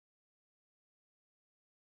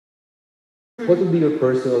What would be your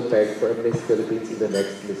personal peg for a Miss Philippines in the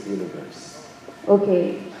next Miss Universe?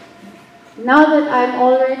 Okay. Now that I'm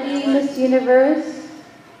already Miss Universe,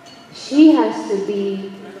 she has to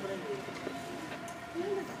be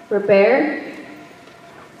prepared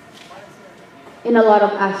in a lot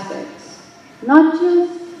of aspects. Not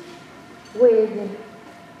just with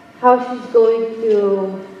how she's going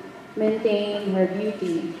to maintain her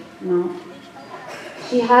beauty, no.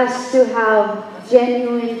 She has to have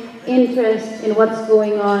genuine interest in what's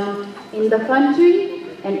going on in the country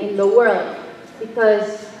and in the world.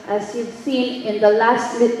 Because as you've seen in the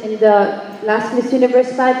last Miss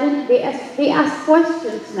Universe pageant, they ask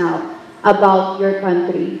questions now about your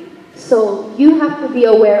country. So you have to be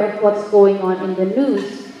aware of what's going on in the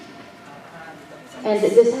news. And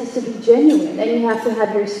this has to be genuine, and you have to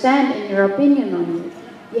have your stand and your opinion on it.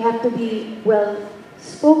 You have to be well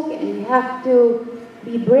spoken, you have to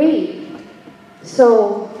be brave.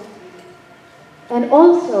 So, and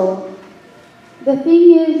also, the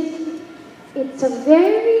thing is, it's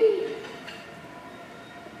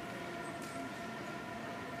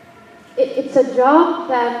it's a job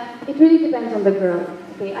that, it really depends on the girl.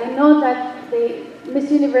 Okay, I know that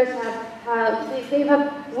Miss Universe they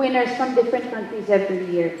have winners from different countries every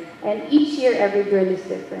year, and each year every girl is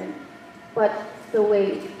different. But the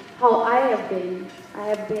way, how I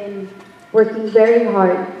have been working very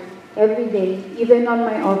hard every day, even on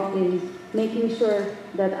my off days, making sure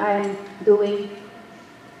that I'm doing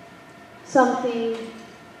something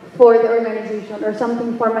for the organization or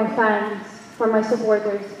something for my fans, for my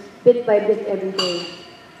supporters, bit by bit every day.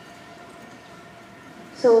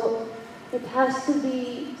 So it has to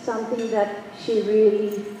be something that she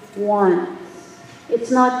really wants.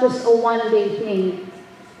 It's not just a one-day thing.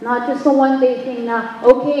 Not just a one-day thing na,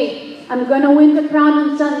 okay, I'm gonna win the crown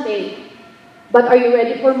on Sunday, but are you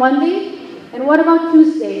ready for Monday? And what about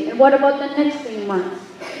Tuesday? And what about the next 3 months?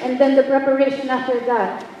 And then the preparation after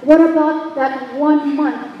that. What about that 1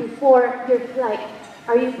 month before your flight?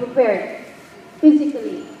 Are you prepared?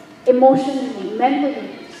 Physically, emotionally,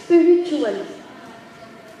 mentally, spiritually.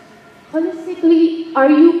 Holistically, are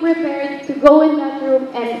you prepared to go in that room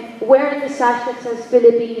and wear the sash that says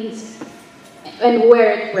Philippines and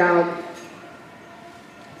wear it proud?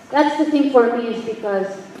 That's the thing for me, is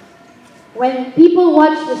because when people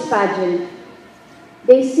watch this pageant,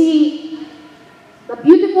 they see the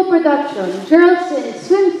beautiful production, girls in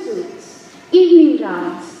swimsuits, evening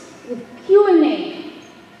gowns, with Q&A,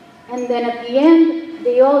 and then at the end,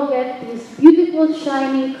 they all get these beautiful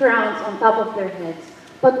shining crowns on top of their heads.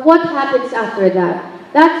 But what happens after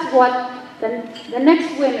that? That's what the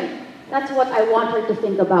next winner, that's what I want her to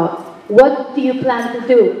think about. What do you plan to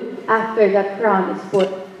do after that crown is put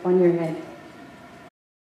on your head?